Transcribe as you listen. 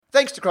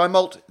Thanks to Crime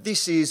Malt,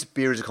 this is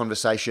Beer is a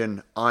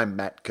Conversation. I'm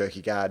Matt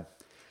Kierkegaard.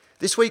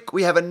 This week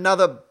we have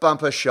another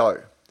bumper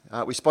show.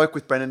 We spoke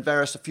with Brendan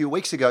Varys a few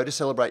weeks ago to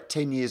celebrate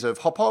 10 years of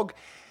Hop Hog,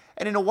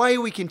 and in a way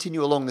we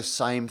continue along the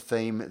same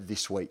theme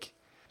this week.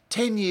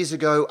 10 years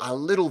ago, a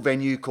little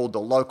venue called the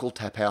Local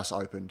Tap House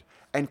opened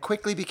and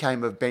quickly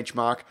became a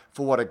benchmark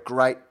for what a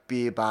great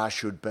beer bar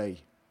should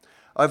be.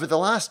 Over the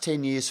last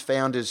 10 years,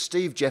 founders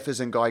Steve Jeffers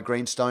and Guy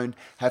Greenstone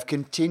have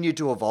continued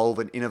to evolve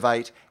and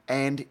innovate,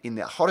 and in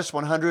the Hottest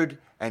 100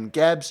 and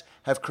Gabs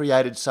have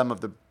created some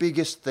of the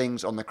biggest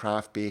things on the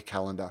craft beer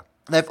calendar.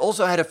 They've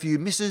also had a few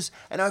misses,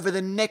 and over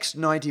the next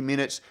 90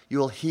 minutes,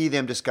 you'll hear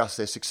them discuss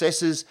their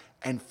successes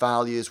and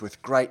failures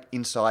with great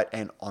insight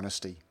and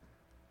honesty.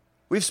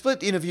 We've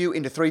split the interview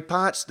into 3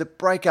 parts that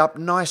break up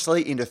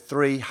nicely into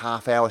 3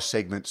 half-hour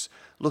segments,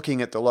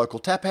 looking at the Local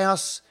Tap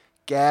House,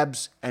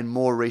 Gabs, and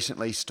more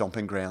recently,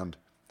 Stomping Ground.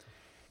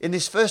 In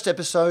this first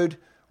episode,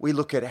 we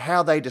look at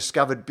how they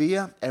discovered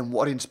beer and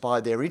what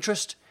inspired their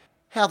interest,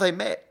 how they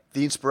met,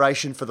 the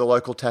inspiration for the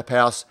Local Tap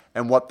House,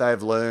 and what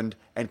they've learned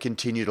and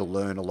continue to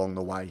learn along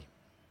the way.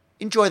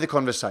 Enjoy the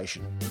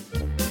conversation.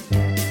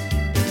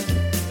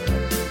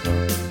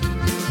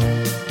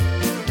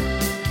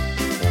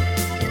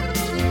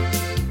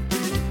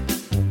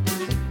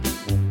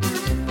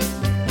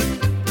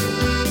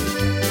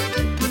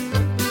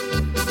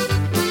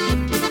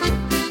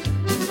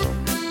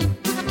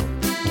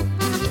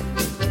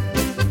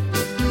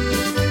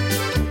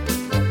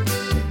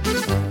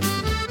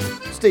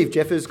 Steve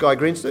Jeffers, Guy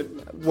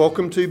Greenstone,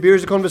 welcome to Beer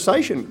is a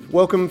Conversation.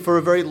 Welcome for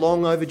a very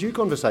long overdue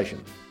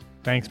conversation.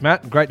 Thanks,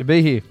 Matt. Great to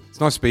be here. It's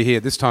nice to be here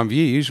at this time of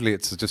year. Usually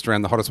it's just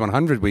around the Hottest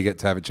 100 we get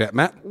to have a chat,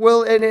 Matt.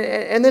 Well,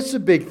 and that's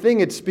the big thing.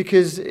 It's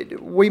because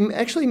we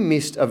actually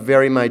missed a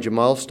very major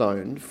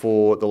milestone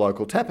for the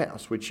Local Tap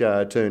House, which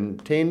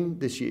turned 10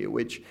 this year,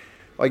 which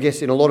I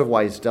guess in a lot of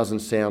ways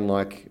doesn't sound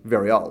like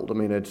very old. I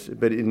mean,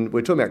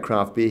 we're talking about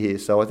craft beer here,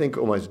 so I think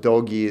almost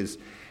dog years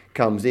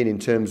comes in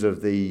terms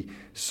of the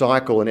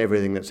cycle and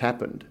everything that's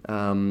happened.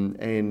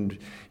 And,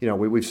 you know,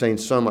 we've seen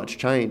so much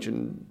change.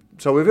 And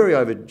so we're very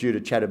overdue to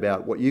chat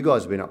about what you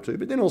guys have been up to,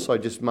 but then also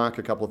just mark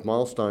a couple of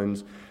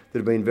milestones that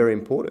have been very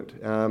important.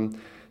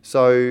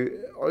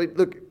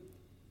 Look,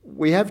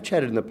 we have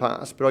chatted in the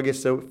past, but I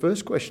guess the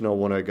first question I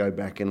want to go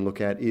back and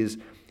look at is,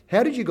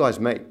 how did you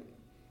guys meet?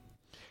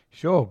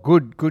 Sure.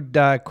 Good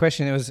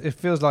question. It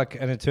feels like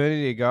an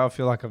eternity ago. I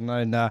feel like I've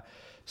known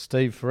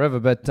Steve forever,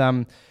 but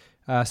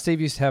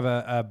Steve used to have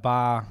a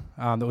bar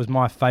that was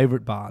my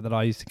favourite bar that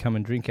I used to come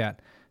and drink at,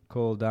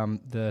 called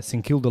the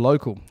St Kilda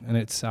Local, and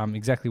it's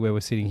exactly where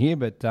we're sitting here,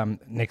 but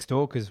next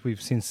door, because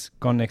we've since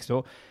gone next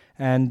door.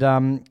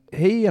 And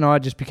he and I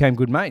just became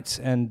good mates,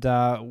 and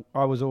I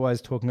was always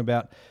talking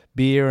about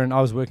beer, and I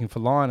was working for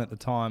Lion at the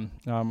time.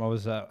 I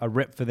was a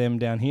rep for them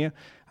down here,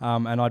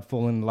 and I'd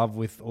fallen in love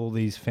with all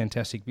these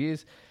fantastic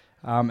beers.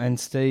 And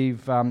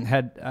Steve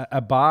had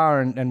a bar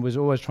and was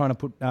always trying to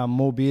put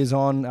more beers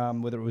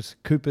on, whether it was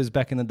Cooper's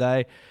back in the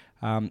day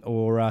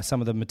or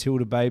some of the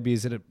Matilda Bay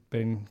beers that had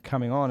been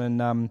coming on.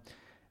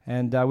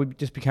 And we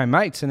just became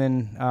mates. And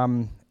then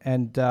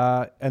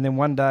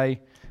one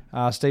day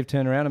Steve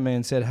turned around to me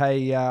and said,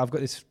 "Hey, I've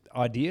got this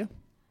idea,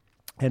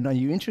 and are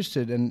you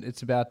interested?" And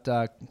it's about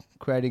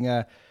creating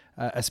a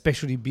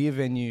specialty beer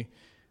venue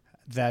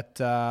that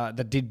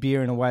did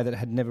beer in a way that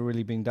had never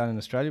really been done in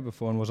Australia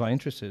before, and was I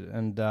interested?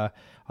 And I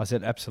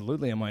said,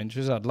 absolutely, am I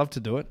interested? I'd love to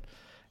do it.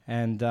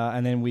 And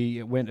then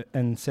we went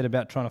and set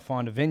about trying to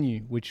find a venue,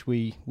 which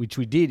we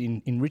did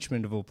in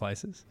Richmond, of all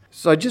places.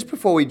 So just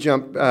before we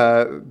jump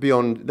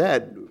beyond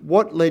that,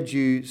 what led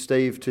you,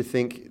 Steve, to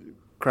think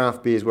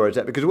craft beer is where it's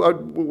at? Because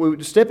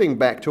we're stepping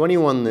back to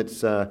anyone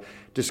that's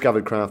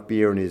discovered craft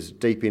beer and is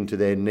deep into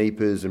their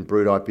NEPAs and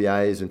brewed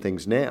IPAs and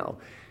things now.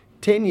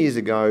 10 years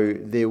ago,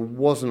 there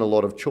wasn't a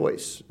lot of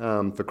choice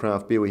for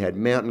craft beer. We had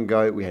Mountain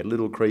Goat, we had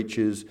Little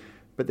Creatures,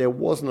 but there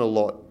wasn't a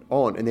lot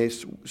on, and there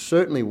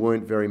certainly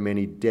weren't very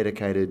many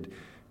dedicated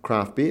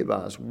craft beer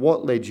bars.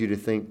 What led you to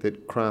think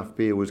that craft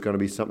beer was going to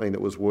be something that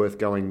was worth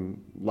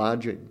going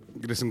large in?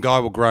 Listen, Guy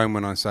will groan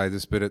when I say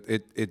this, but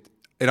it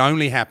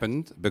only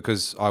happened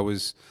because I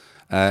was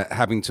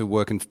having to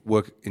work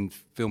in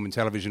film and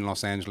television in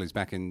Los Angeles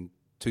back in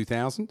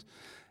 2000.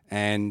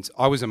 And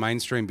I was a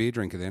mainstream beer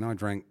drinker then. I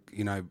drank,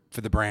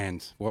 for the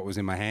brand, what was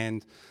in my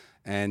hand.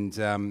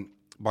 And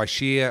by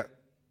sheer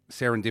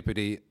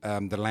serendipity,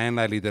 the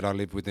landlady that I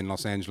lived with in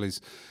Los Angeles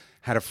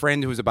had a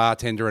friend who was a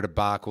bartender at a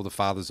bar called the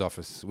Father's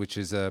Office, which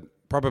is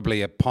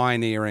probably a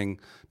pioneering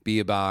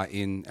beer bar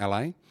in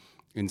LA,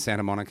 in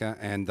Santa Monica.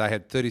 And they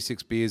had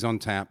 36 beers on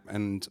tap.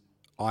 And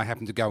I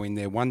happened to go in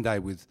there one day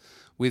with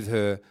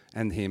her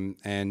and him.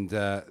 And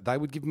they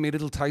would give me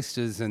little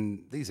tasters.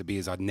 And these are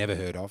beers I'd never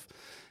heard of.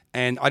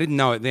 And I didn't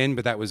know it then,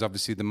 but that was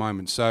obviously the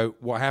moment. So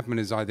what happened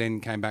is I then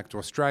came back to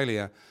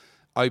Australia,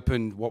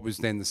 opened what was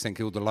then the St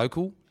Kilda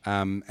Local,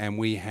 and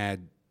we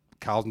had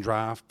Carlton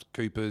Draft,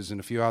 Cooper's, and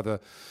a few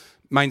other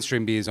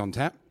mainstream beers on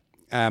tap.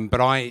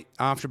 But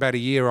after about a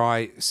year,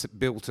 I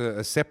built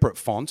a separate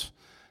font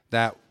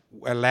that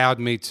allowed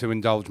me to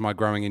indulge my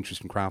growing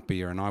interest in craft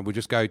beer, and I would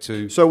just go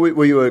to... So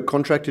were you a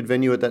contracted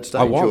venue at that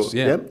stage? I was, or?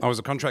 yeah. I was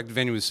a contracted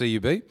venue with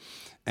CUB,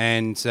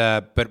 and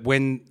but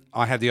when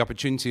I had the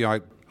opportunity,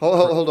 I...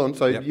 Hold on.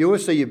 So you were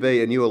CUB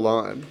and you were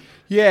Lime.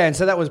 Yeah, and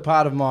so that was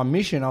part of my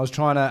mission. I was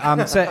trying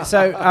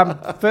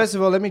to... first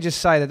of all, let me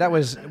just say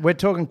we're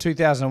talking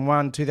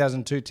 2001,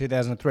 2002,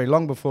 2003,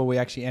 long before we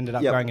actually ended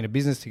up going into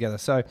business together.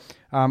 So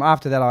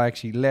after that, I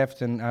actually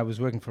left and I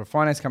was working for a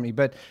finance company.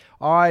 But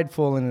I'd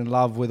fallen in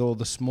love with all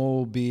the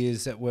small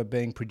beers that were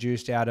being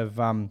produced out of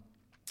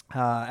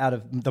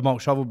the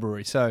Malt Shovel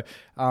Brewery. So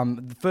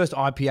the first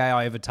IPA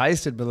I ever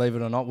tasted, believe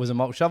it or not, was a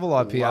Malt Shovel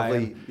IPA.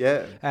 Lovely,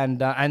 yeah.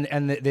 And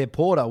their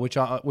porter, which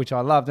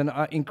I loved. And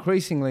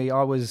increasingly,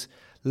 I was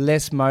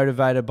less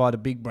motivated by the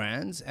big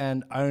brands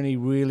and only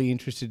really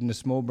interested in the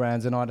small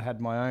brands. And I'd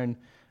had my own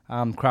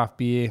craft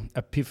beer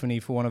epiphany,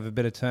 for want of a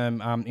better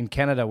term, in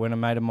Canada when a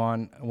mate of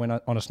mine went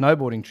on a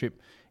snowboarding trip,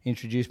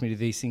 introduced me to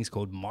these things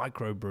called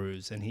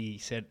microbrews, and he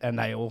said, and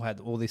they all had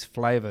all this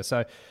flavour.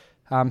 So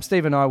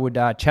Steve and I would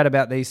chat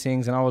about these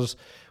things, and I was,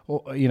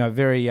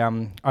 very.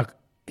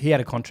 He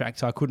had a contract,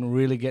 so I couldn't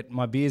really get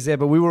my beers there,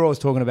 but we were always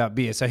talking about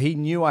beer. So he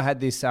knew I had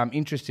this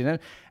interest in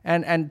it,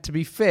 and to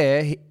be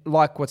fair,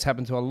 like what's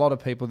happened to a lot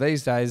of people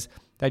these days,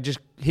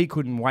 he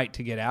couldn't wait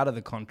to get out of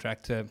the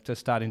contract to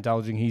start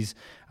indulging his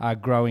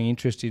growing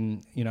interest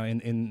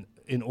in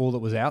all that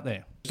was out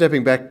there.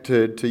 Stepping back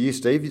to you,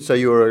 Steve. So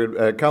you were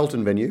a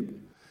Carlton venue.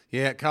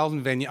 Yeah,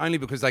 Carlton venue, only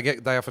because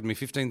they offered me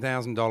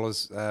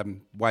 $15,000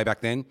 way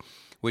back then,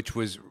 which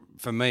was,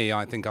 for me,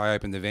 I think I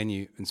opened the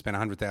venue and spent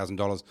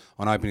 $100,000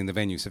 on opening the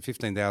venue. So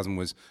 $15,000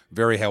 was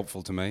very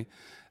helpful to me.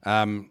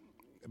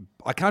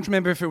 I can't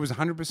remember if it was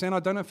 100%.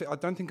 I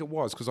don't think it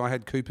was, because I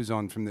had Coopers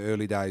on from the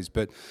early days.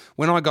 But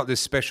when I got this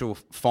special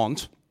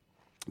font,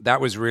 that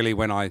was really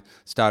when I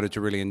started to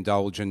really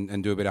indulge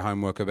and do a bit of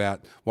homework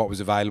about what was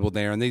available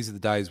there. And these are the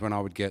days when I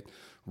would get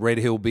Red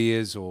Hill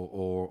beers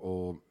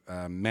or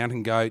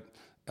Mountain Goat,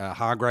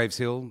 Hargraves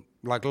Hill,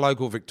 like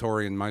local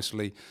Victorian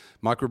mostly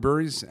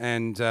microbreweries,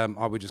 and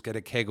I would just get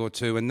a keg or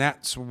two, and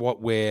that's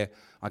where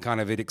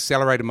it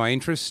accelerated my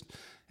interest,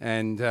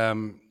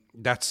 and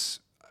that's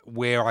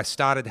where I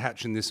started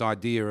hatching this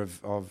idea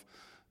of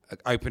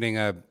opening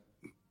a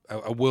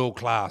world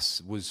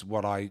class, was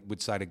what I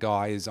would say to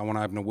Guy, is I want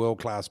to open a world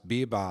class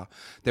beer bar.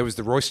 There was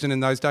the Royston in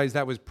those days.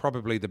 That was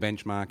probably the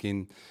benchmark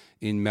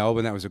in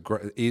Melbourne. That was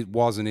it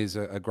was and is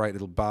a great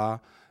little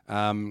bar.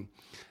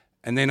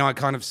 And then I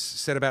kind of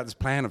set about this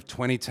plan of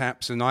 20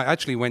 taps, and I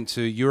actually went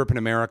to Europe and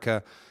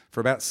America for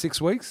about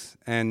 6 weeks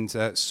and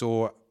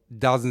saw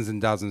dozens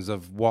and dozens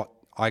of what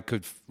I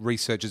could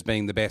research as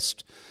being the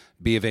best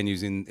beer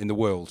venues in the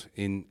world.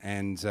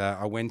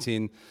 I went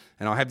in,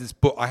 and I had this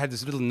book. I had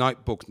this little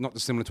notebook, not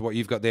dissimilar to what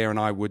you've got there, and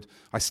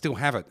I still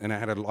have it. And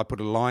I put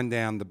a line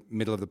down the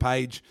middle of the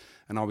page,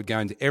 and I would go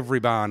into every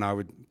bar, and I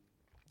would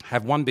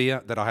have one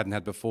beer that I hadn't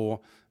had before,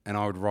 and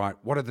I would write,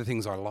 what are the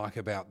things I like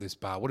about this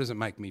bar? What does it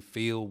make me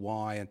feel?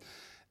 Why?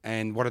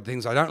 And what are the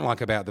things I don't like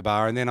about the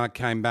bar? And then I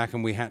came back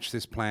and we hatched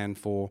this plan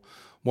for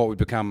what would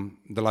become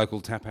the local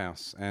tap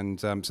house. And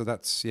so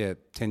that's, 10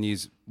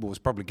 years, well, it was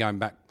probably going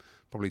back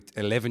probably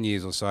 11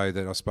 years or so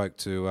that I spoke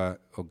to a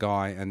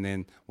Guy, and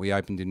then we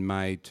opened in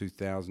May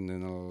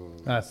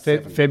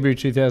 2007. February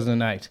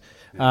 2008.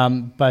 Yeah.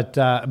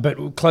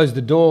 But closed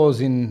the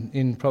doors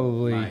in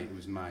probably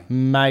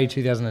May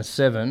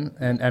 2007,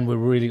 and we're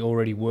really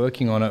already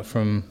working on it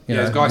from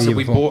as Guy said,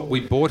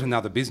 we bought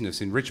another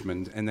business in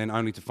Richmond, and then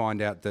only to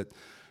find out that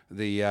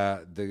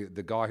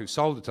the guy who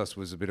sold it to us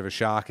was a bit of a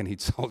shark, and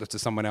he'd sold it to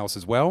someone else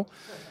as well,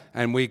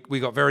 and we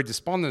got very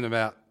despondent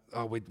about.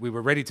 We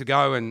were ready to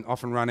go and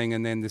off and running,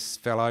 and then this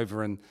fell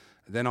over, and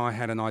then I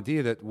had an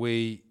idea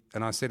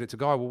and I said it to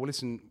Guy, well,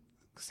 listen,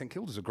 St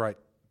Kilda's a great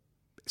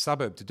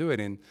suburb to do it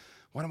in.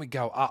 Why don't we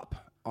go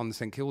up on the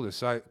St Kilda?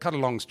 So, cut a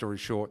long story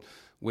short,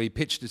 we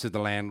pitched it to the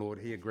landlord.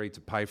 He agreed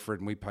to pay for it,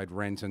 and we paid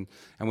rent, and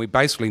we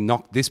basically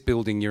knocked this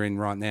building you're in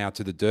right now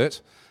to the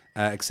dirt,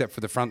 except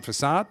for the front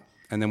facade,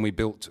 and then we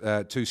built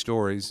 2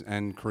 stories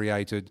and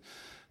created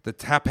the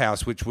tap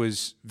house, which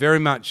was very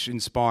much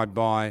inspired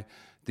by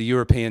the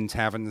European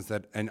taverns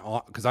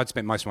because I'd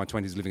spent most of my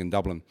 20s living in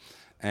Dublin,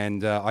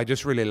 and I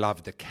just really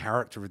loved the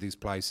character of these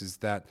places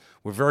that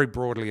were very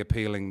broadly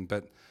appealing,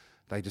 but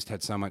they just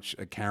had so much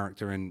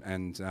character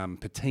and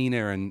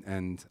patina,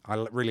 and I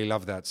really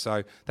loved that.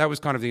 So that was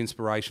kind of the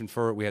inspiration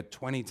for it. We had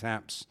 20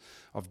 taps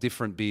of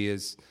different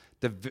beers.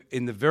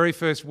 In the very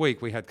first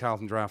week, we had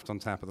Carlton Draft on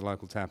tap at the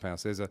local tap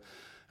house. There's a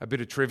bit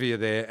of trivia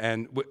there,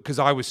 and because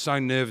I was so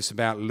nervous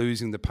about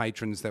losing the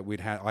patrons that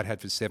I'd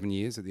had for 7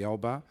 years at the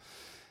old bar.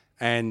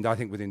 And I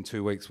think within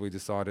 2 weeks we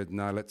decided,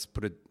 no, let's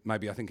put it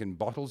maybe I think in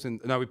bottles.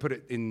 We put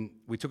it in.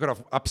 We took it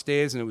off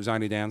upstairs, and it was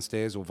only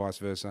downstairs, or vice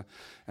versa.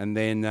 And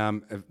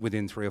then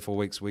within 3 or 4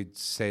 weeks, we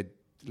said,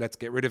 let's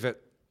get rid of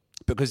it,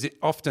 because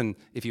often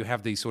if you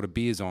have these sort of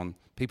beers on,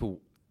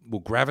 people will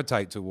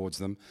gravitate towards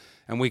them,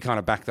 and we kind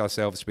of backed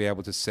ourselves to be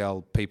able to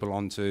sell people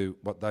onto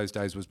what those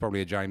days was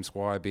probably a James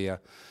Squire beer,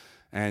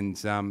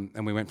 and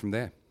we went from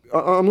there.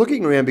 I'm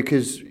looking around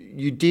because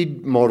you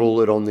did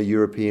model it on the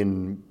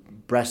European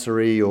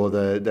brasserie or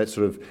that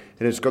sort of,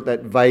 and it's got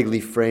that vaguely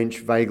French,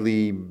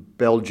 vaguely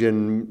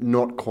Belgian,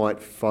 not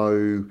quite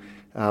faux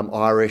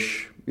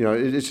Irish.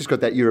 It's just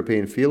got that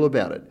European feel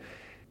about it.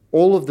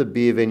 All of the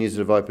beer venues that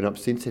have opened up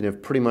since then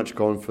have pretty much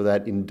gone for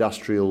that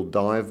industrial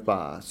dive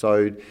bar.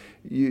 So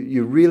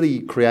you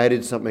really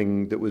created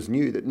something that was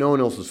new that no one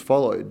else has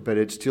followed, but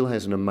it still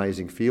has an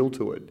amazing feel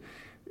to it.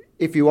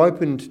 If you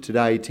opened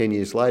today, 10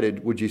 years later,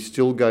 would you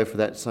still go for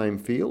that same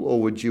feel,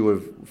 or would you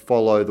have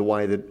followed the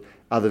way that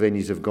other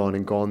venues have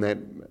gone that?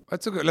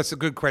 That's a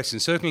good question.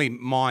 Certainly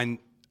mine,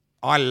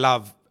 I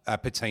love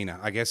patina.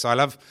 I guess I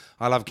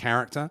love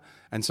character,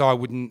 and so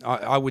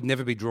I would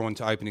never be drawn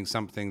to opening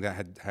something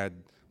that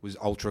was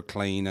ultra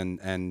clean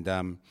and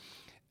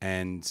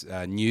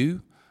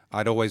new.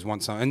 I'd always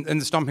want some,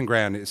 and the Stomping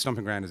Ground is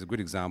a good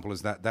example.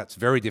 Is that's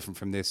very different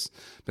from this.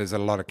 There's a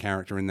lot of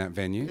character in that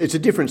venue. It's a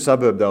different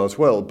suburb though as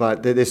well,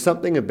 but there's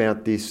something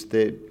about this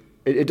that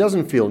it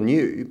doesn't feel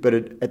new, but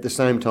at the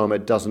same time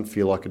it doesn't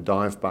feel like a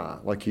dive bar.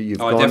 Like you've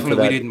gone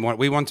definitely for that.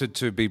 We wanted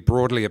to be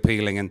broadly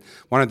appealing, and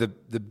one of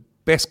the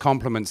best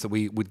compliments that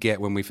we would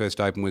get when we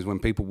first opened was when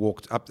people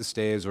walked up the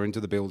stairs or into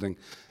the building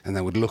and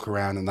they would look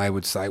around and they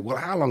would say, well,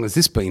 how long has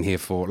this been here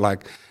for?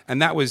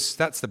 And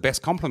that's the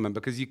best compliment,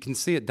 because you can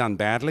see it done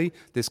badly,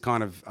 this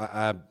kind of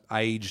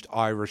aged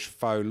Irish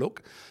faux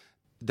look.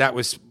 That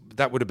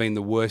would have been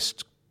the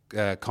worst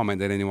comment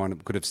that anyone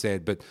could have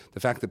said. But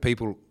the fact that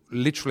people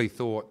literally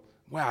thought,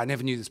 wow, I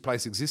never knew this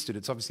place existed.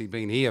 It's obviously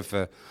been here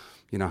for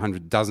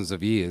dozens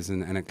of years,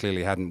 and it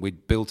clearly hadn't.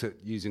 We'd built it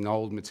using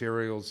old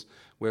materials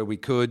where we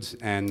could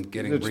and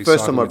getting It's the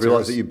first time I've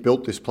realised that you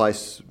built this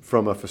place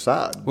from a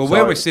facade. Well,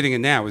 where we're sitting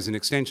in now is an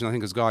extension, I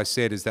think, as Guy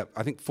said, is that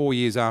I think 4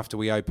 years after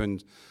we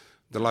opened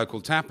the local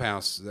tap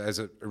house, as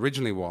it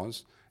originally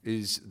was,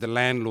 is the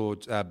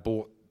landlord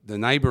bought the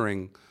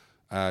neighbouring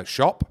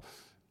shop,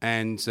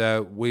 and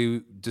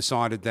we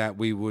decided that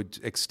we would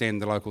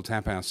extend the local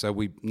tap house. So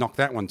we knocked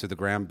that one to the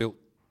ground, built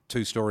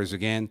 2 stories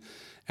again,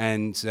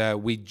 and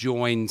we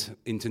joined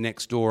into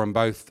next door on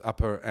both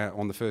upper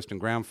on the first and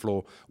ground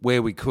floor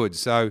where we could.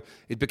 So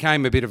it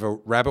became a bit of a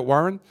rabbit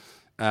warren,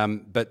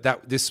 but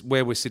this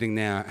where we're sitting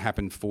now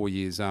happened 4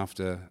 years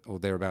after, or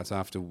thereabouts,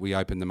 after we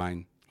opened the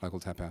main local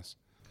tap house.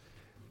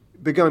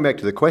 But going back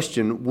to the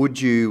question,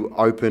 would you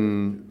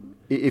open,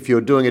 if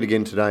you're doing it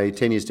again today,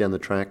 10 years down the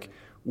track,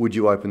 would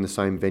you open the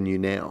same venue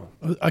now?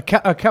 A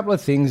couple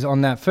of things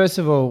on that. First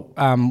of all,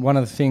 one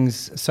of the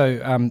things,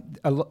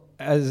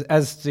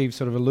 as Steve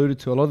sort of alluded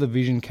to, a lot of the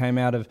vision came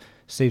out of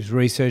Steve's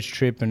research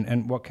trip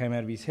and what came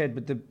out of his head.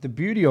 But the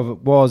beauty of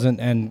it was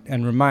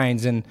and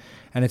remains, and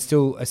it's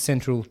still a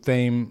central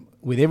theme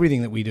with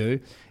everything that we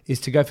do, is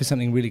to go for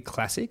something really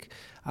classic.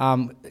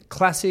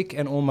 Classic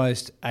and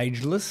almost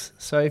ageless.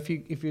 So if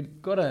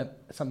you've got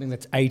something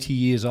that's 80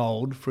 years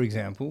old, for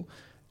example,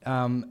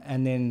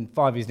 and then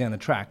 5 years down the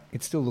track,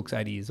 it still looks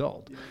 80 years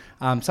old.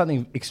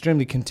 Something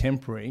extremely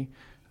contemporary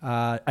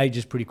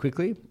ages pretty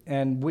quickly,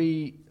 and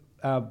we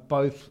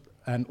both,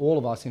 and all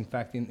of us, in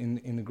fact,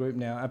 in the group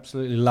now,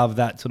 absolutely love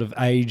that sort of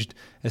aged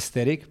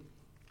aesthetic.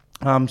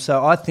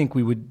 So I think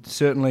we would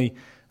certainly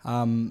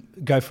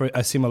go for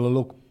a similar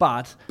look,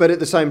 but at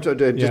the same time,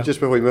 just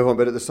before we move on,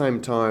 but at the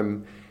same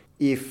time,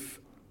 if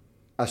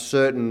a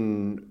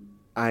certain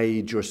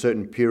age or a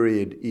certain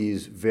period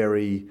is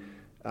very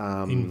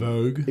in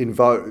vogue,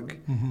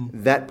 mm-hmm.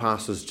 that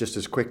passes just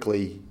as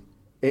quickly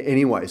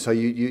anyway. So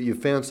you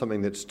found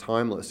something that's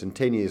timeless, and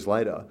 10 years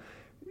later,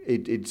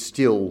 it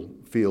still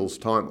feels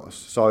timeless.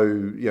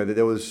 So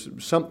there was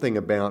something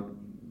about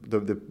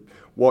the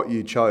what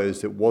you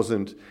chose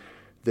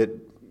that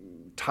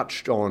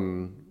touched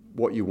on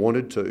what you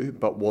wanted to,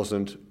 but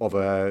wasn't of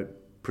a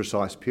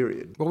precise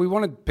period. Well, we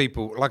wanted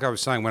people, like I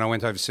was saying, when I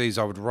went overseas,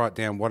 I would write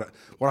down what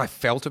I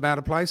felt about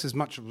a place as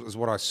much as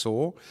what I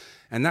saw,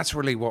 and that's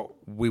really what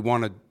we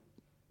wanted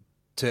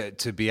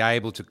to be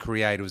able to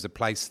create. It was a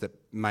place that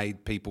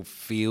made people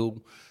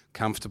feel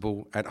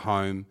comfortable at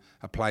home,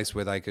 a place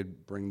where they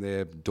could bring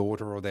their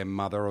daughter or their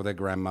mother or their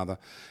grandmother,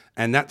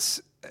 and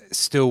that's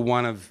still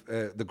one of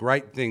the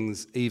great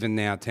things, even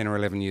now 10 or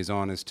 11 years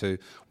on, is to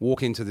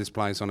walk into this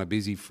place on a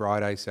busy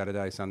Friday,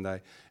 Saturday,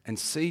 Sunday and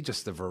see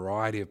just the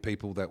variety of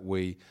people that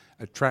we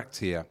attract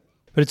here.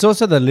 But it's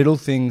also the little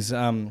things,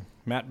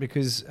 Matt,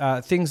 because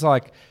things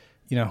like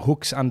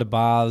hooks under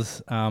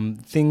bars,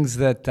 things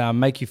that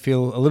make you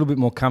feel a little bit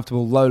more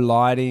comfortable, low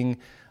lighting,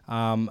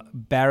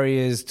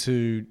 barriers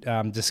to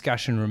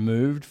discussion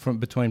removed from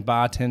between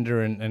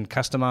bartender and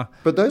customer.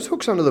 But those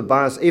hooks under the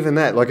bars, even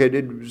that,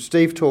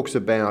 Steve talks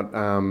about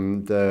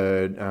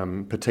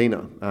the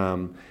patina,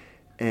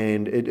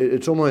 and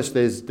it's almost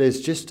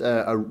there's just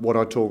what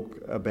I talk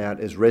about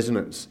as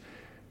resonance.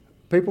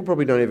 People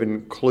probably don't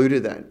even clue to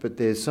that, but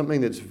there's something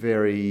that's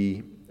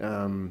very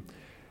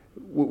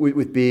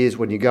with beers,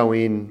 when you go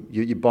in,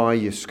 you buy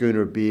your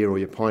schooner of beer or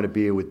your pint of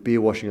beer with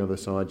beer washing on the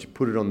sides, you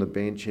put it on the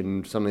bench,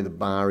 and suddenly the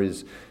bar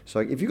is... So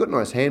if you've got a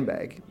nice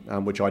handbag,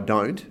 which I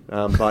don't,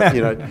 but,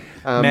 you know...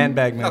 Man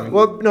bag, maybe.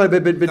 Well, no,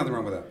 but Nothing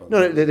wrong with that.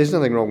 No, there's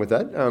nothing wrong with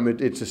that.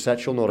 It's a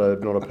satchel, not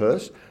a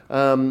purse.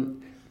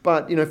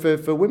 But, you know,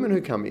 for women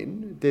who come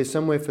in, there's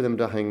somewhere for them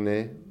to hang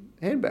their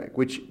handbag,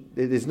 which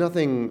there's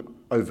nothing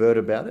overt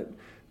about it,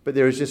 but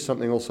there is just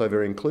something also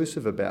very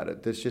inclusive about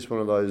it. There's just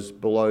one of those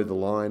below the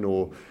line,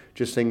 or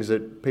just things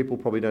that people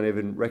probably don't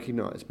even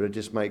recognise, but it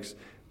just makes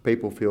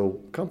people feel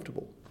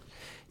comfortable.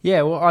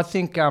 Yeah, well, I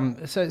think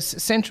so.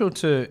 It's central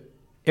to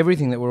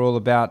everything that we're all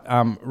about,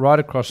 right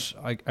across,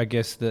 I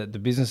guess, the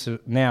business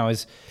now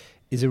is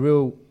a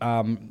real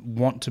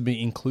want to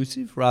be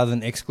inclusive rather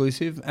than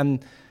exclusive,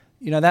 and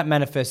you know that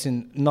manifests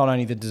in not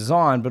only the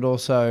design but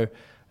also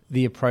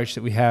the approach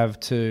that we have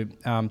to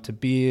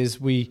beers.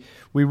 We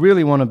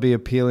really want to be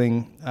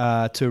appealing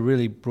to a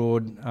really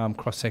broad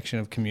cross section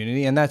of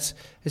community, and it's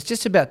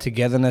just about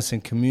togetherness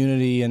and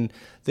community, and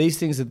these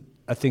things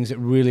are things that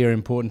really are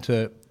important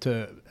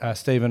to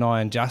Steve and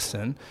I and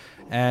Justin,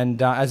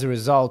 and as a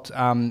result,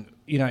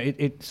 you know,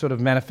 it sort of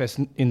manifests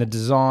in the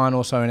design,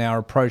 also in our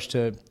approach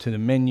to the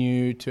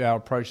menu, to our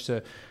approach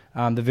to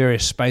the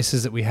various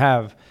spaces that we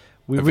have.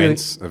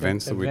 Events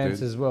that we do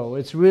as well.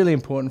 It's really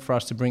important for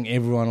us to bring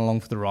everyone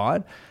along for the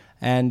ride,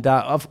 and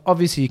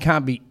obviously you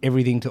can't be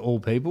everything to all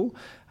people,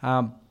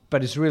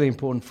 but it's really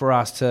important for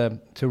us to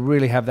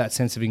really have that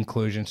sense of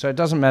inclusion. So it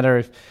doesn't matter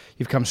if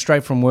you've come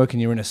straight from work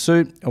and you're in a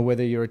suit, or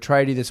whether you're a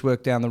tradie that's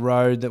worked down the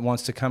road that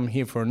wants to come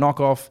here for a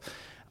knockoff,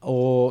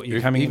 or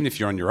you're coming even if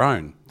you're on your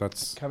own.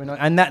 That's coming on,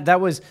 and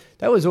that was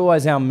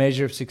always our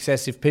measure of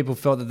success. If people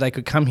felt that they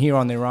could come here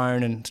on their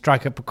own and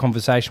strike up a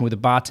conversation with a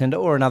bartender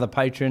or another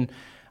patron,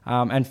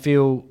 and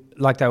feel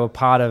like they were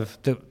part of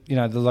the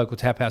local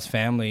tap house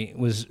family,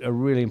 was a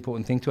really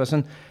important thing to us,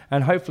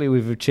 and hopefully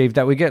we've achieved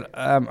that. We get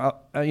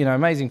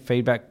amazing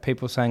feedback,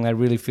 people saying they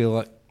really feel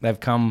like they've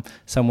come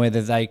somewhere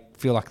that they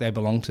feel like they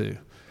belong to.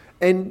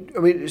 And I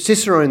mean,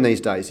 Cicerone these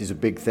days is a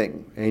big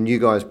thing, and you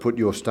guys put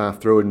your staff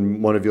through it,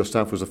 and one of your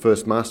staff was the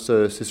first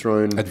master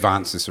Cicerone,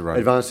 advanced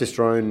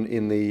Cicerone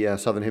in the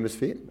Southern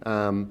Hemisphere.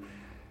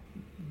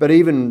 But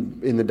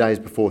even in the days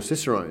before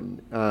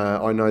Cicerone,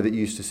 I know that you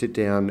used to sit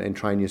down and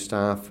train your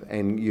staff,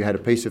 and you had a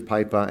piece of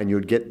paper and you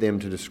would get them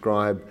to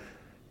describe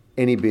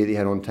any beer that you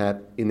had on tap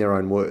in their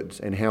own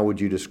words, and how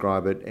would you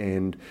describe it,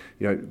 and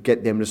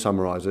get them to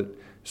summarise it,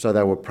 so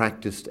they were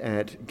practised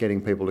at getting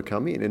people to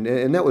come in.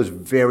 And that was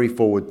very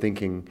forward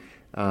thinking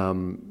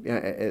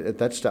at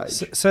that stage.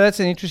 So that's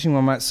an interesting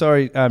one, mate.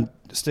 Sorry,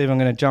 Steve, I'm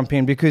going to jump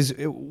in, because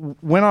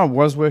when I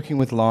was working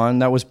with Lion,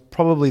 that was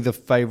probably the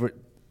favourite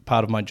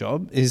part of my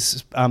job,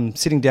 is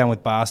sitting down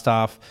with bar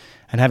staff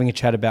and having a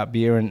chat about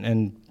beer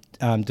and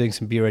doing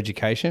some beer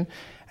education.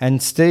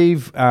 And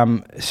Steve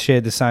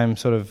shared the same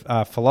sort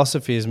of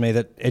philosophy as me,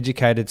 that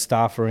educated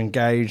staff are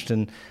engaged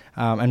and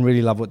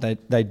really love what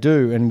they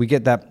do, and we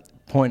get that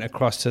point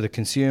across to the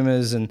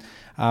consumers and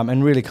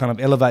really kind of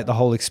elevate the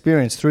whole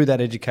experience through that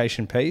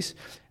education piece.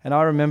 And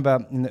I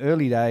remember in the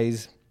early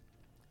days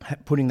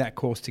putting that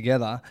course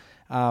together.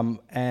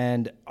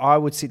 And I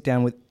would sit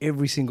down with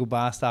every single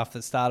bar staff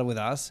that started with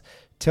us,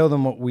 tell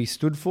them what we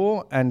stood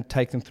for, and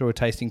take them through a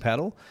tasting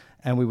paddle.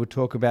 And we would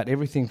talk about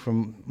everything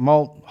from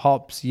malt,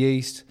 hops,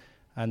 yeast,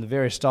 and the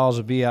various styles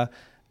of beer.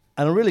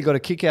 And I really got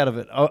a kick out of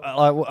it.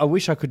 I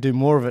wish I could do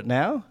more of it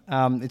now.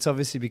 It's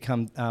obviously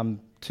become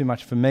too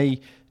much for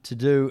me to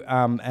do,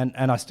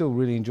 and I still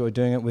really enjoy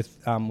doing it with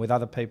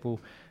other people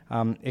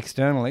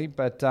externally.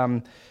 But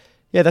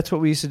yeah, that's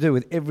what we used to do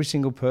with every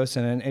single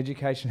person, and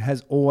education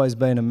has always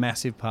been a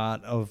massive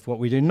part of what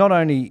we do. Not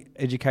only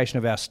education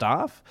of our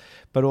staff,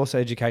 but also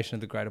education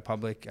of the greater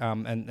public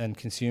and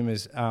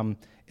consumers,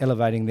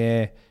 elevating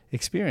their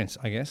experience,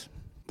 I guess.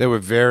 There were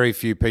very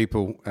few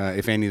people,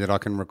 if any, that I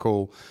can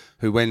recall,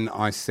 who, when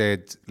I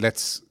said,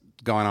 let's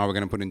Guy and I were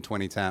going to put in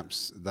 20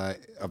 taps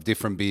of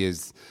different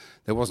beers,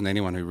 there wasn't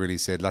anyone who really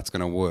said, that's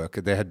going to work.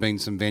 There had been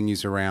some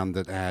venues around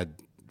that had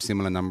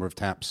similar number of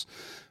taps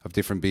of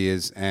different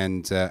beers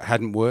and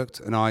hadn't worked.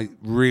 And I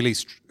really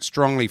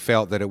strongly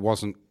felt that it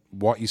wasn't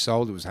what you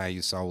sold, it was how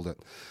you sold it.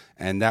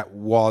 And that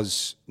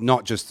was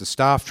not just the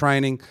staff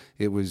training,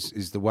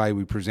 is the way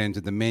we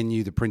presented the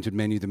menu, the printed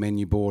menu, the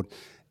menu board,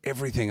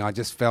 everything. I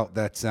just felt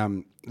that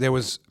there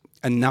was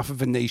enough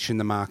of a niche in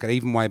the market,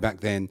 even way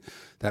back then,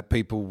 that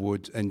people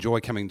would enjoy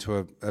coming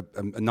to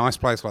a nice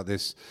place like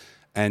this,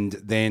 and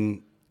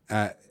then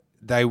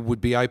they would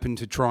be open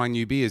to trying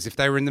new beers if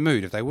they were in the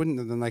mood. If they wouldn't,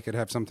 then they could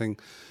have something,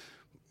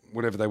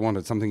 whatever they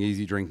wanted, something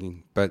easy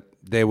drinking. But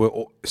there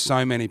were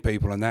so many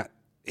people, and that,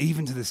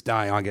 even to this day,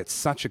 I get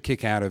such a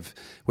kick out of,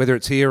 whether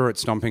it's here or at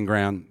Stomping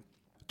Ground,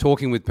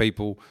 talking with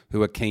people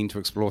who are keen to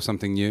explore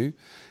something new.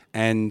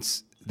 And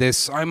there's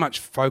so much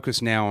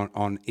focus now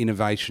on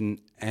innovation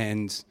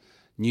and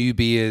new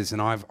beers.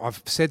 And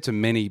I've said to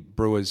many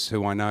brewers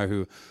who I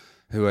know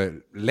who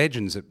are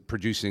legends at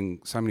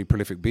producing so many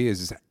prolific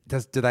beers,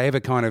 do they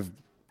ever kind of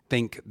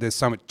think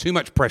there's too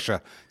much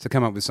pressure to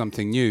come up with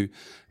something new,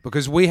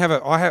 because I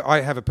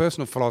have a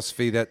personal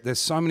philosophy that there's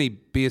so many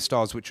beer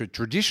styles which are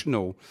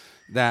traditional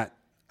that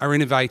are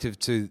innovative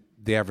to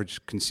the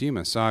average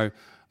consumer. So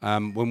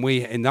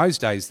in those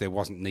days, there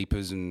wasn't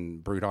NEPAs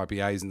and Brut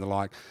IPAs and the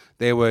like.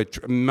 There were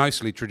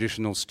mostly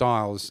traditional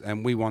styles,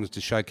 and we wanted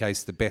to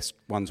showcase the best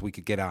ones we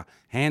could get our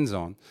hands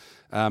on.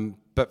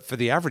 But for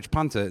the average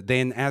punter,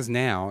 then as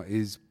now,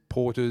 is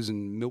porters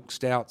and milk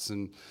stouts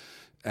and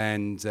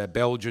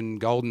Belgian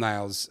golden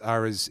ales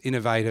are as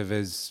innovative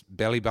as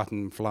belly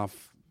button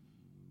fluff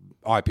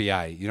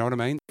IPA. You know what I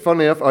mean?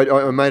 Funnily enough,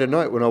 I made a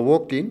note when I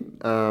walked in.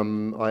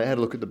 I had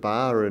a look at the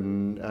bar,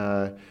 and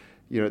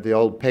the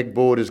old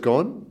pegboard is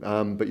gone,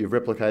 but you've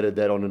replicated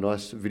that on a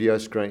nice video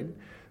screen.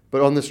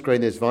 But on the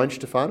screen, there's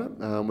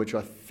Weihenstephaner, which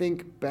I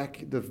think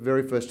back the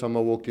very first time I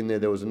walked in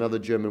there was another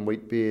German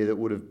wheat beer that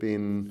would have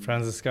been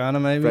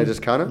Franziskaner, maybe.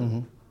 Franziskaner. Mm-hmm.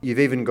 You've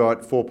even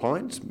got 4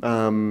 Pints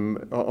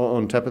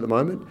on tap at the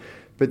moment.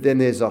 But then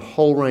there's a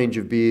whole range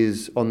of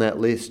beers on that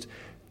list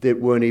that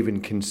weren't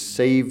even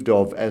conceived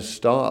of as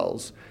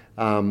styles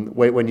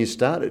when you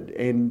started.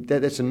 And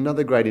that's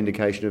another great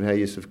indication of how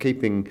you're sort of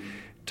keeping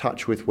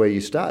touch with where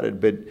you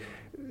started. But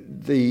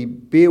the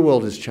beer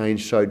world has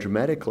changed so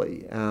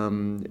dramatically.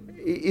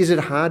 Is it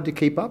hard to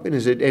keep up?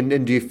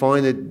 And do you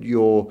find that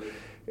your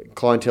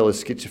clientele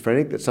is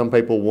schizophrenic, that some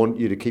people want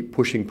you to keep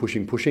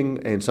pushing,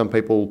 and some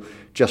people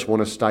just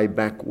want to stay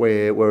back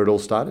where it all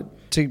started?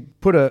 To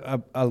put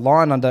a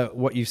line under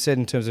what you've said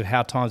in terms of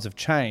how times have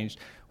changed,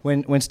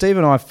 when Steve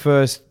and I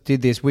first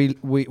did this, when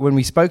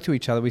we spoke to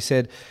each other, we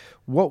said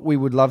what we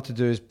would love to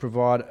do is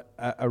provide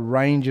a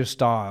range of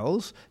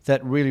styles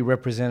that really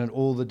represented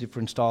all the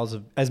different styles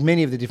of, as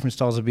many of the different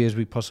styles of beer as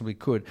we possibly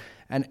could.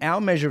 And our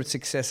measure of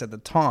success at the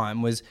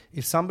time was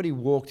if somebody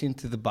walked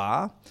into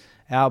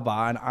our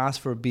bar, and asked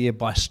for a beer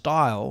by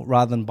style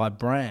rather than by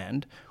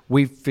brand,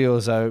 we feel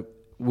as though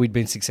we'd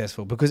been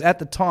successful. Because at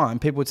the time,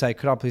 people would say,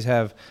 could I please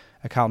have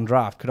a Carlton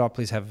Draft? Could I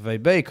please have a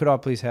VB? Could I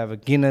please have a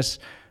Guinness?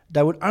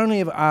 They would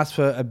only ever ask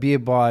for a beer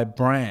by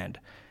brand.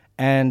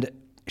 And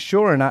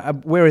sure enough,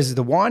 whereas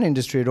the wine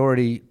industry had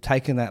already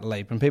taken that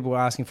leap and people were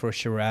asking for a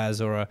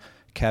Shiraz or a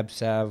Cab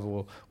Sav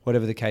or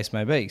whatever the case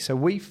may be. So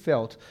we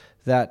felt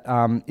that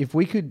if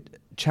we could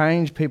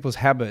change people's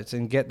habits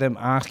and get them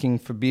asking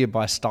for beer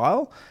by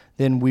style,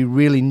 then we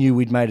really knew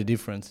we'd made a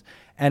difference.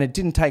 And it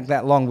didn't take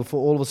that long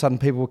before all of a sudden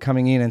people were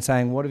coming in and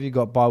saying, what have you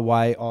got by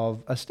way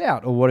of a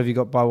stout? Or what have you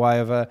got by way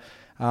of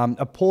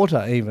a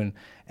porter even?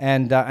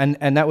 And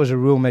that was a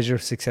real measure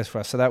of success for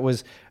us. So that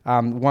was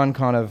one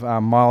kind of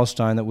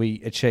milestone that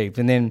we achieved.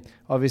 And then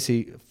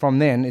obviously from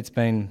then it's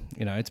been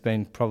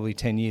probably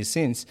 10 years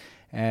since,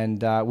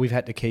 and we've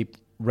had to keep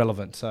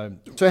relevant. So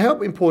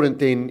how important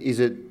then is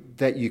it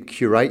that you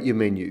curate your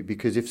menu?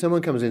 Because if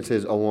someone comes in and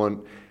says, I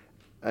want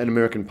an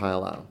American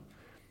Pale Ale,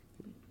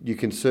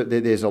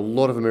 there's a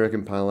lot of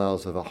American Pale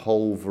Ales of a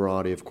whole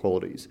variety of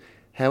qualities.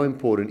 How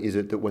important is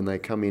it that when they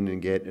come in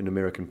and get an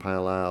American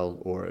Pale Ale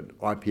or an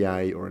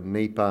IPA or a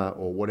NEPA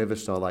or whatever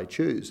style they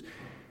choose,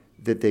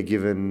 that they're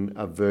given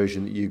a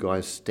version that you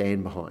guys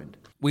stand behind?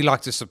 We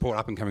like to support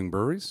up-and-coming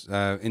breweries.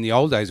 In the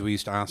old days, we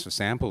used to ask for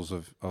samples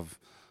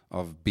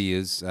of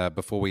beers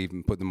before we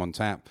even put them on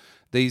tap.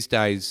 These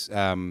days,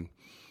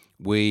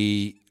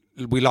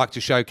 we like to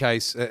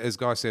showcase, as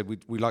Guy said,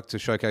 we like to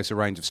showcase a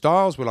range of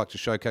styles. We like to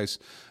showcase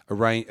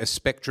a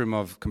spectrum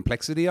of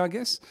complexity, I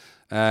guess.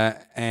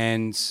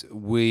 And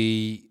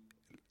we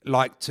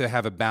like to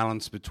have a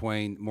balance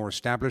between more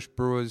established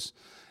brewers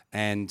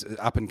and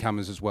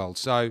up-and-comers as well.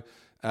 So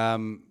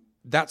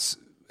that's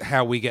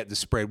how we get the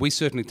spread. We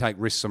certainly take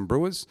risks on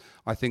brewers.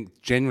 I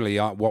think generally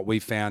what we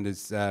found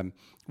is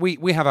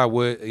we have our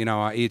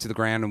ear to the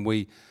ground, and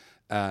we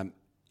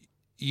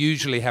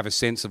usually have a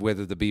sense of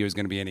whether the beer is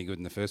going to be any good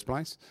in the first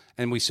place.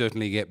 And we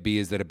certainly get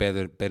beers that are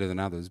better than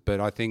others. But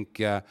I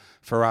think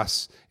for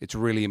us, it's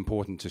really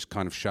important to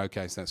kind of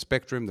showcase that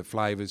spectrum, the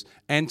flavours,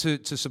 and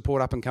to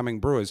support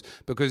up-and-coming brewers.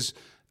 Because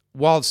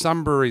while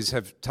some breweries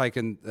have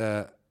taken,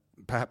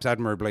 perhaps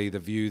admirably, the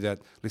view that,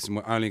 listen,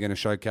 we're only going to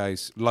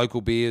showcase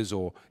local beers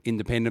or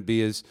independent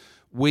beers,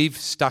 we've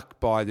stuck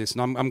by this.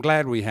 And I'm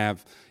glad we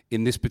have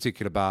in this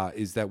particular bar,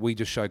 is that we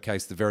just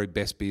showcase the very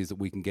best beers that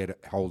we can get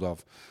hold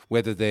of,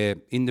 whether they're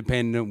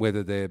independent,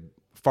 whether they're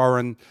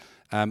foreign.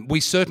 We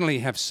certainly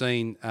have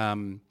seen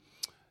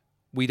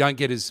we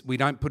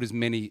don't put as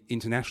many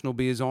international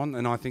beers on,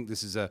 and I think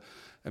this is a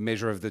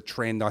measure of the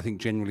trend. I think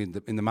generally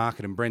in the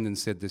market, and Brendan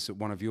said this at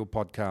one of your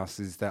podcasts,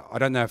 is that I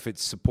don't know if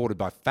it's supported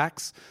by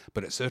facts,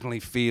 but it certainly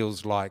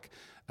feels like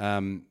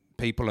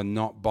people are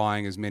not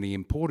buying as many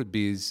imported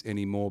beers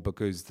anymore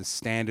because the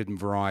standard and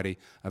variety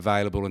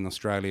available in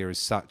Australia is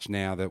such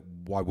now that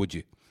why would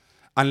you?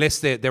 Unless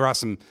there are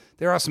some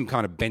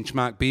kind of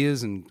benchmark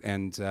beers and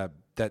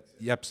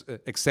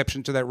that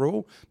exception to that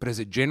rule. But as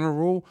a general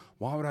rule,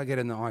 why would I get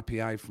an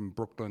IPA from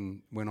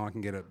Brooklyn when I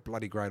can get a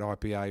bloody great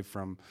IPA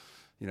from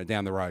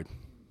down the road?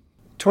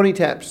 20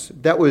 taps,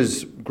 that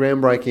was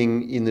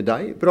groundbreaking in the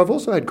day. But I've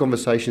also had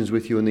conversations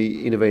with you in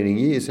the intervening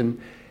years,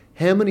 and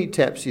How many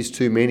taps is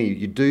too many?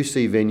 You do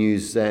see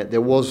venues that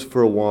there was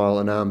for a while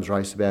an arms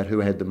race about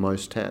who had the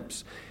most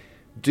taps.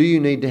 Do you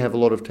need to have a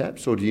lot of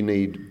taps, or do you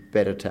need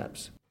better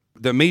taps?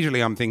 Immediately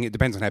I'm thinking it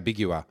depends on how big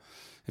you are.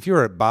 If you're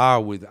at a bar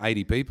with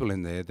 80 people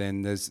in there,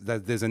 then there's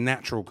a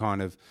natural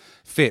kind of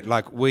fit.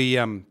 Like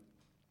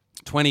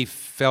 20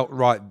 felt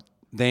right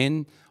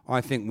then.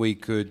 I think we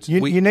could...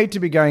 You need to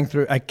be going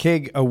through a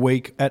keg a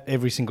week at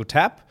every single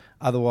tap,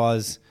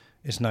 otherwise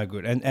it's no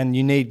good. And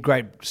you need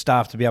great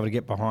staff to be able to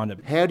get behind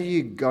it. How do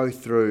you go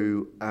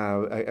through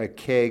a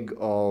keg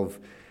of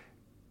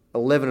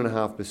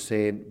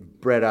 11.5%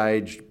 bread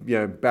aged,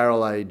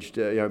 barrel aged,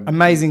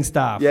 amazing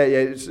staff.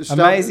 Yeah.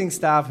 Amazing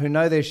staff who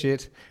know their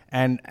shit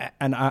and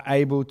are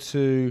able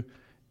to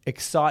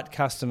excite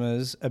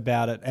customers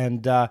about it.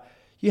 And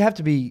you have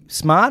to be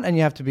smart and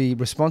you have to be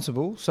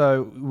responsible.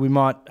 So we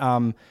might, for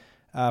an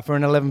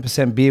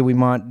 11% beer, we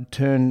might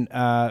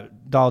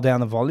dial down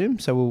the volume.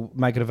 So we'll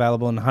make it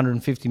available in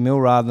 150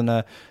 ml rather than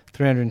a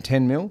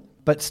 310 ml.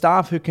 But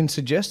staff who can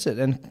suggest it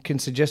and can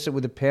suggest it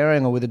with a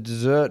pairing or with a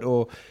dessert,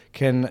 or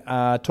can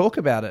talk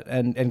about it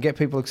and get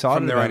people excited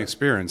from their own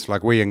experience.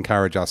 Like, we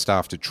encourage our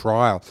staff to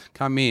trial.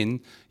 Come in,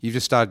 you've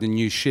just started a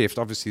new shift.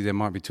 Obviously, there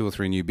might be 2 or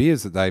 3 new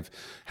beers that they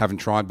haven't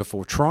tried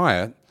before.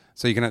 Try it.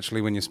 So you can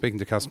actually, when you're speaking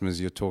to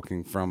customers, you're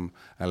talking from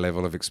a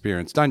level of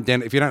experience.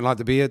 If you don't like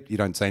the beer, you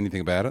don't say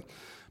anything about it.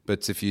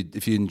 But if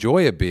you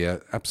enjoy a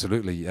beer,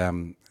 absolutely,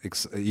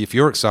 if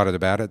you're excited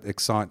about it,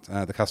 excite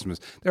the customers.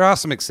 There are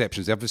some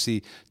exceptions,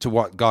 obviously, to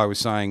what Guy was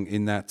saying,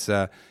 in that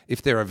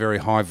if there are very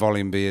high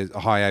volume beers,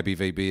 high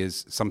ABV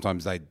beers,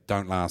 sometimes they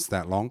don't last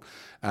that long.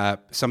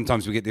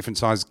 Sometimes we get different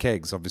sized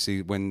kegs.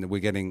 Obviously,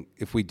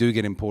 if we do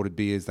get imported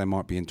beers, they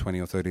might be in 20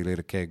 or 30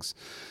 litre kegs.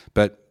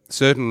 But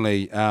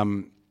certainly,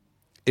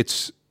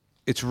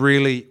 it's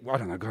really, I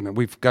don't know,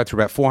 we go through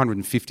about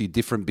 450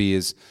 different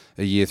beers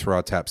a year through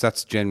our taps.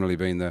 That's generally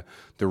been the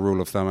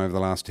rule of thumb over the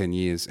last 10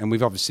 years. And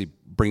we've obviously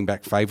bring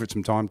back favourites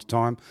from time to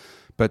time.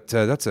 But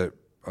that's a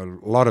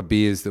lot of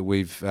beers that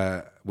we've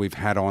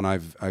had on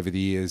over the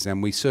years,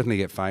 and we certainly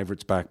get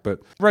favourites back. But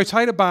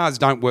rotator bars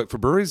don't work for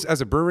breweries.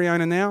 As a brewery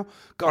owner now,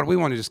 God, we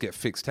want to just get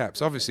fixed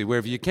taps, obviously,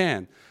 wherever you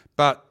can.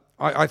 But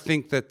I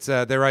think that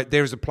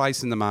there is a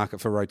place in the market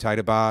for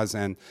rotator bars,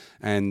 and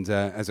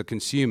as a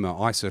consumer,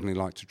 I certainly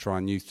like to try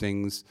new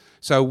things.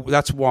 So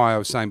that's why I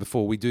was saying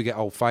before, we do get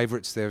old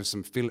favourites. There are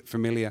some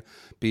familiar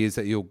beers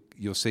that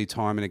you'll see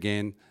time and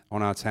again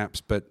on our taps,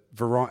 but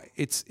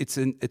it's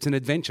an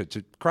adventure.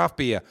 To craft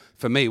beer,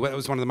 for me, that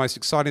was one of the most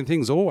exciting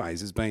things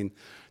always, has been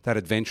that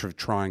adventure of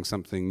trying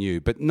something new,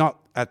 but not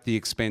at the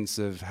expense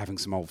of having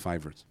some old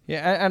favourites.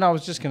 Yeah, and I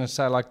was just going to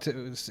say,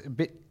 it's a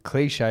bit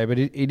cliche, but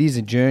it is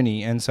a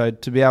journey, and so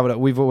to be able to,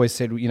 we've always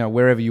said,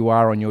 wherever you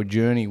are on your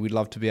journey, we'd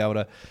love to be able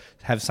to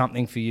have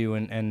something for you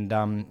and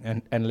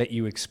let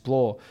you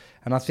explore.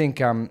 And I think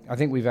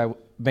we've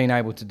been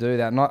able to do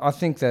that, and I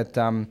think that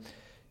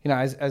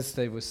as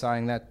Steve was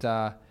saying,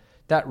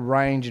 that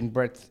range and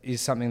breadth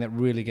is something that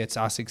really gets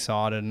us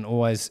excited and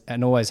always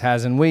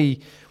has. And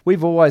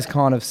we've always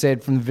kind of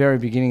said from the very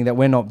beginning that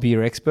we're not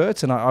beer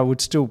experts, and I would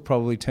still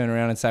probably turn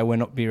around and say we're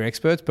not beer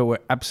experts, but we're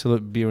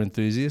absolute beer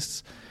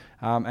enthusiasts.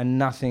 And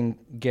nothing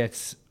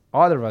gets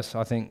either of us,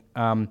 I think,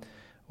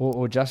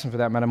 or Justin for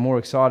that matter, more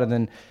excited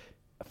than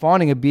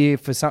finding a beer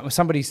for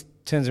somebody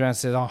turns around and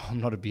says, "Oh, I'm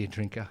not a beer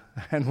drinker,"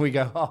 and we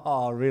go,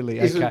 "Oh, really?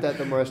 Isn't okay. that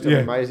the most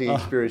amazing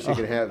experience you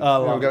can have?"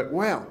 And we go,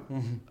 "Wow,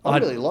 I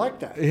really like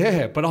that."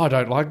 Yeah, but I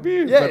don't like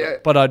beer.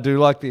 But I do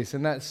like this,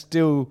 and that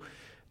still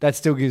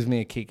gives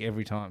me a kick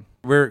every time.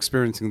 We're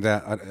experiencing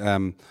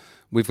that.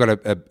 We've got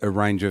a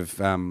range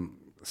of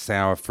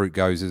sour fruit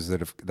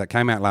gozers that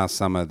came out last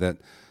summer that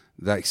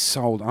they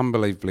sold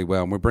unbelievably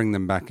well, and we're bringing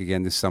them back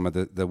again this summer.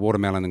 The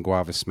watermelon and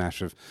guava smash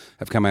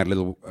have come out a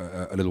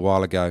little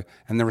while ago,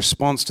 and the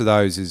response to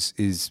those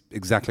is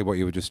exactly what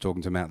you were just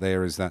talking to Matt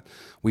there, is that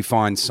we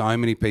find so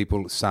many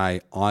people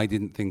say, "I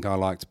didn't think I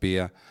liked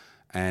beer,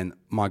 and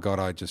my God,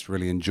 I just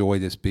really enjoy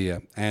this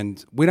beer."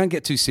 And we don't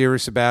get too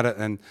serious about it,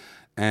 and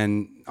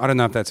I don't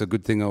know if that's a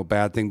good thing or a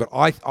bad thing, but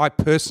I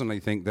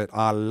personally think that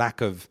our lack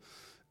of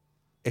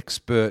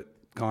expert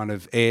kind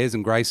of airs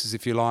and graces,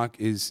 if you like,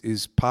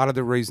 is part of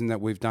the reason that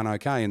we've done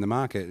okay in the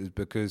market, is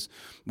because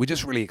we're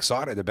just really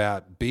excited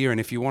about beer. And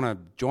if you want to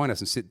join us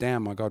and sit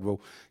down, my God, we'll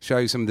show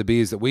you some of the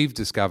beers that we've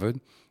discovered,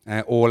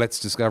 or let's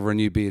discover a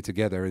new beer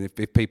together. And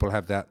if people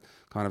have that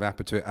kind of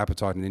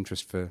appetite and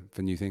interest for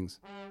new things.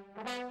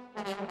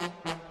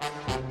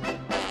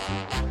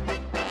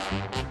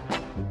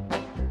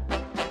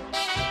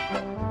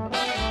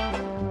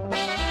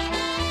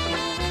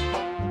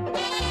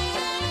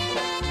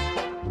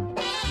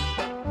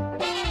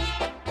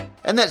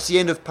 And that's the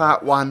end of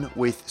part 1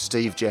 with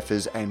Steve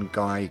Jeffers and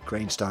Guy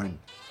Greenstone.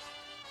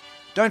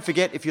 Don't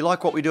forget, if you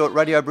like what we do at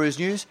Radio Brews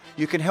News,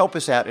 you can help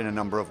us out in a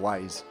number of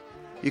ways.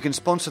 You can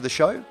sponsor the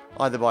show,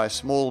 either by a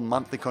small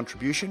monthly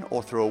contribution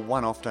or through a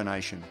one-off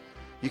donation.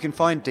 You can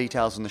find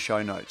details in the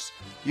show notes.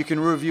 You can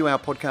review our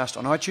podcast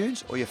on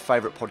iTunes or your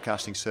favourite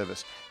podcasting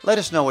service. Let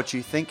us know what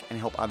you think and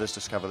help others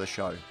discover the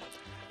show.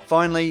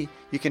 Finally,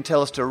 you can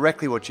tell us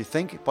directly what you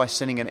think by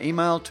sending an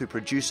email to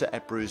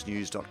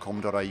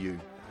producer@brewsnews.com.au.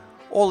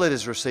 All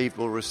letters received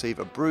will receive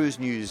a Brews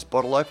News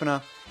bottle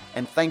opener,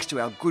 and thanks to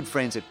our good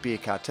friends at Beer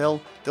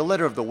Cartel, the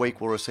letter of the week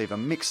will receive a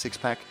mixed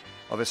six-pack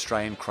of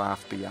Australian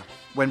craft beer.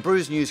 When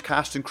Brews News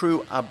cast and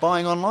crew are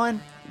buying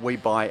online, we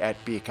buy at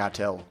Beer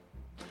Cartel.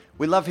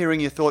 We love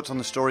hearing your thoughts on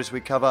the stories we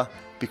cover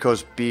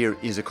because beer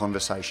is a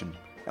conversation,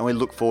 and we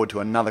look forward to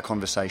another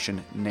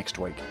conversation next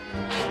week.